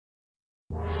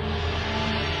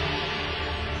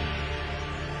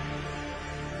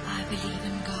believe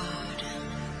in God,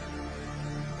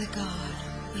 the God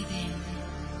within.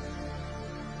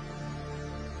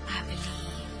 I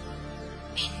believe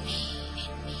in me.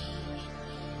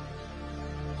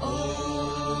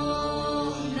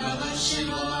 Om Namah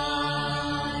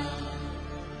Shivaya.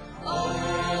 Om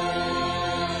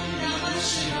Namah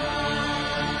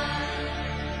Shivaya.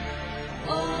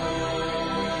 Om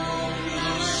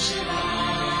Namah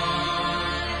Shivaya.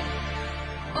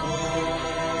 Om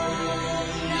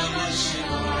Namah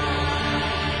Shivaya.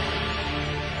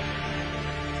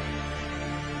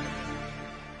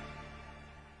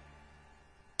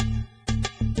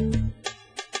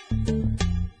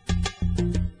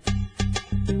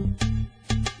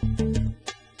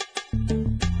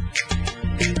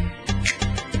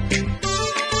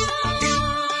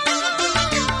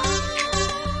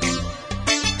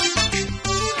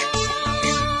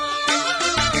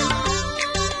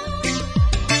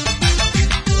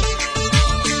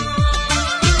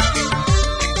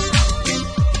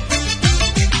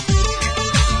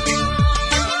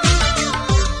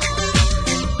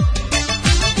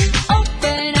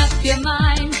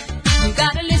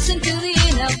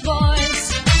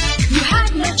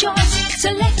 So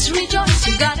let's rejoice,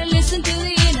 you gotta listen to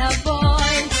the inner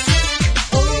voice.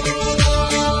 Om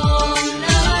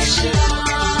Namah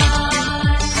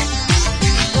Shivaya.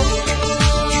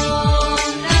 Om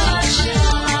Namah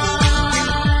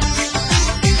Shivaya.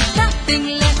 Nothing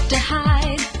left to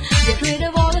hide. Get rid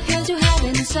of all the fears you have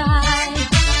inside.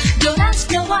 Don't ask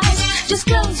no why, just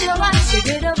close your eyes. Get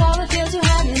rid of all the fears you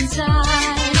have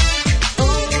inside.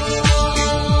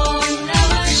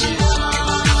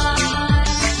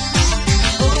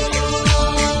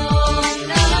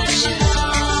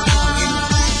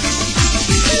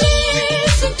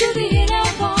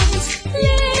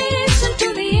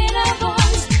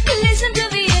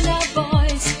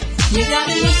 You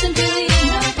gotta listen to the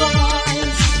inner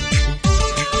voice.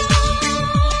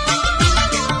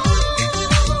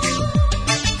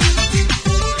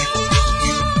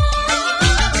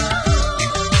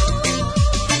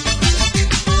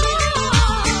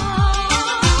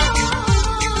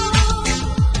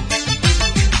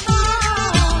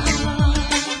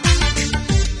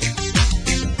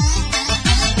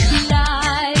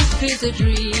 Life is a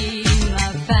dream,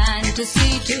 a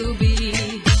fantasy to be.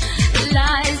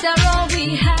 Lies are all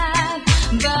we have,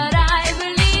 but I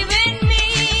believe in me.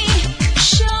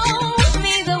 Show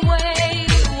me the way,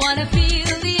 wanna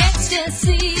feel the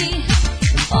ecstasy.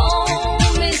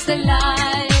 Home is the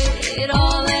light,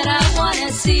 all that I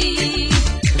wanna see.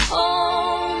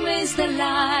 Home is the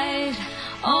light,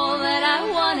 all that I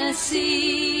wanna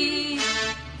see.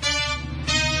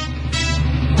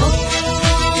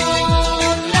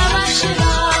 Om Namah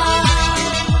Shivaya.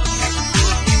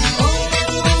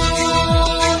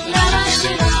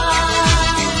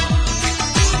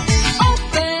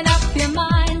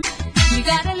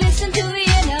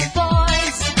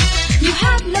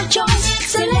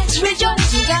 So let's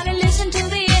rejoice, you gotta listen to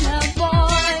the inner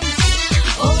voice.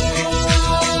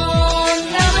 Om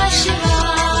Namah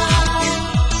Shivaya.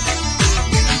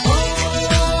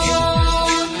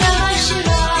 Om Namah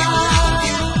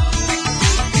Shivaya.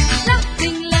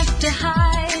 Nothing left to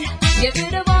hide. Get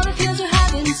rid of all the fears you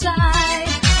have inside.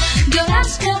 Don't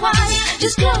ask no why,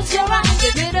 just close your eyes.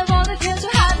 Get rid of all the fears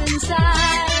you have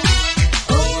inside.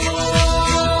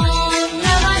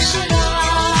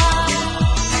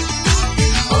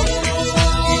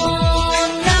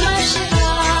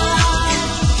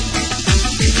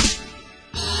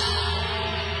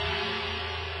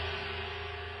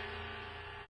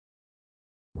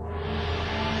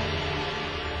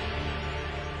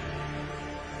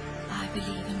 I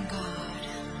believe in God,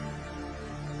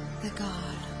 the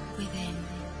God within.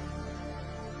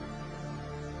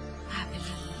 I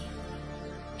believe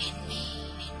in me.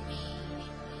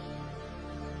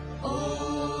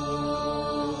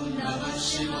 Om Namah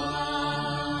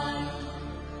Shivaya.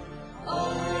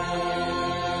 Om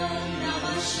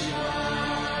Namah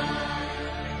Shivaya.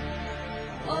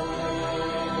 Om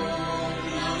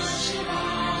Namah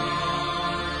Shivaya.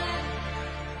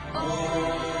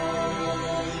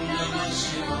 Om Namah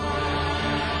Shivaya.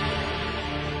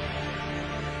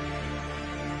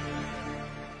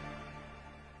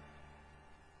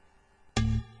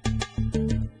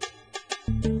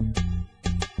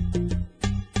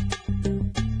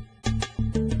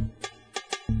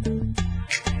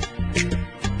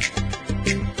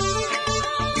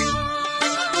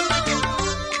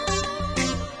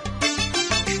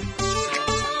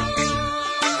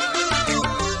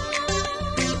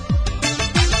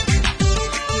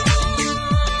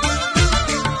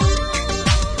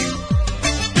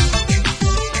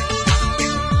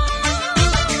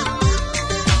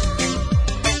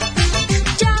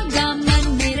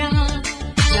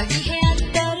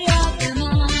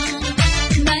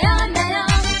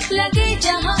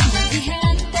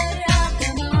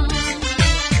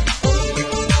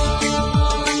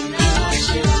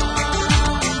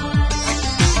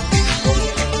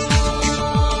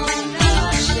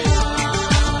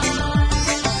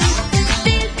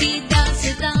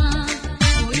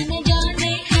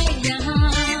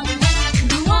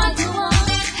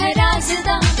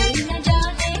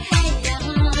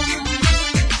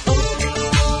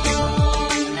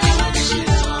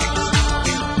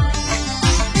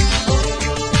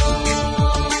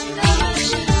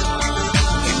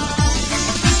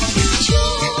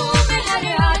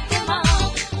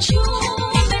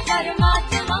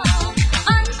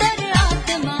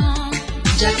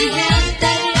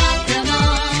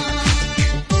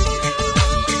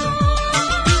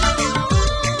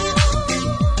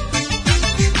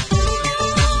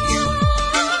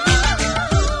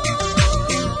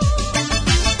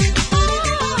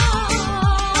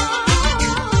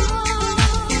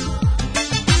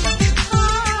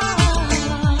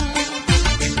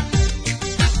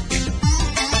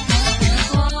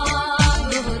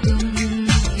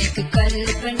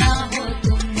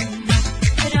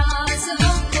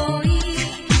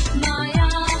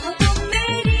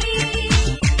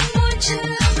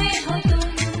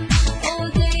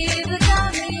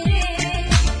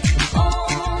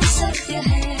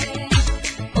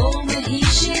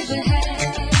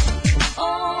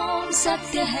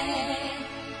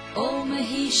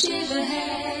 Shiv है।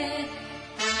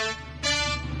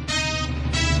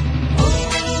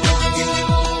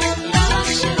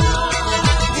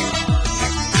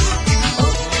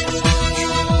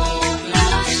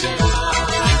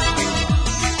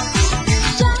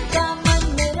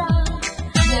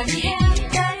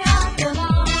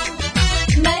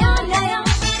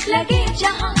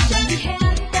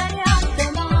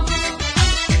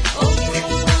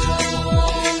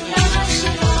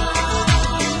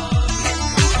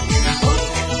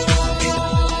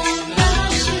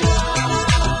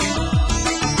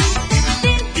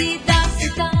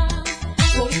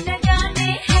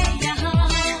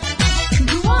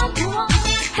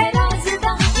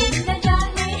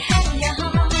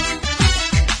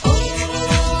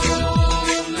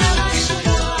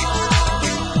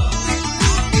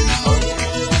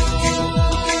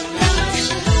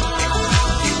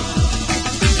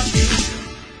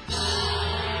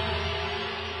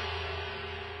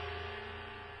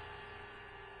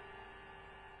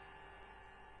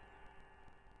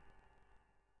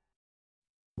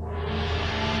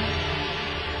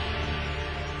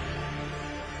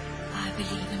 I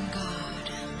believe in God,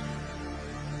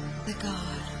 the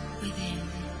God within.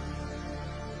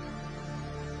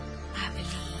 I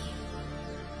believe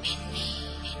in me.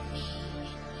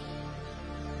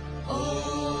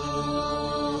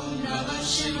 Om Namah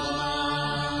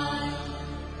Shivaya.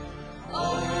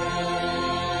 Om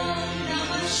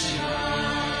Namah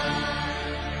Shivaya.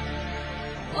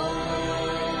 Om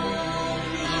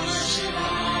Namah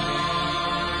Shivaya.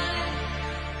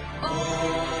 Om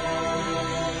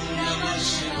Namah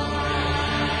Shivaya.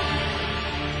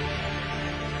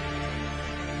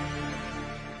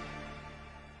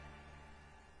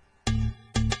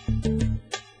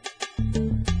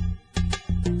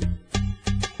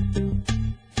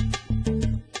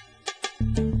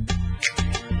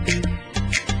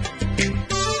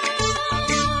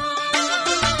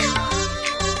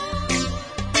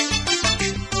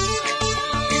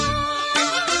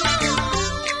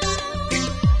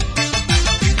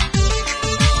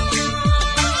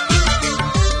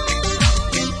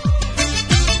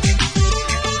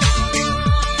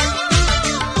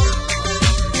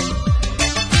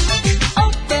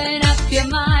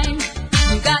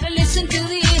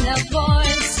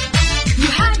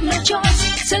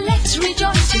 So let's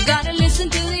rejoice, you gotta listen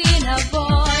to the inner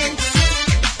voice.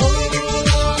 Om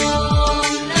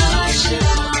Namah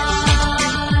Shivaya.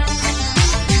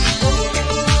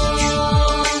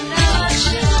 Om Namah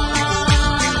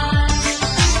Shivaya.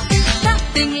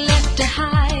 Nothing left to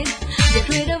hide, get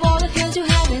rid of all the fears you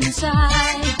have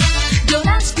inside. Don't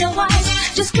ask no why,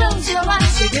 just close your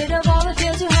eyes, get rid of all the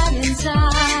fears you have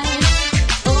inside.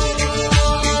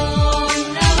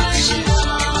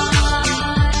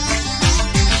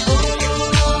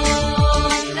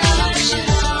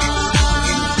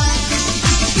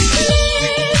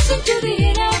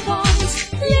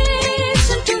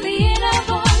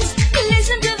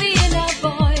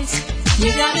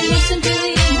 You gotta listen to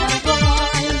the inner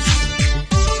voice.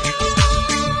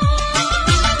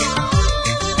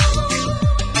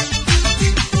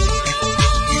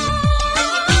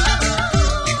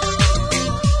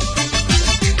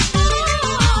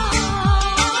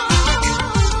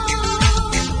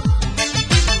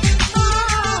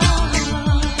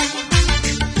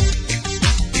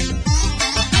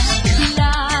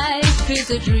 Life is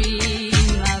a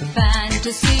dream, a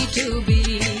fantasy to be.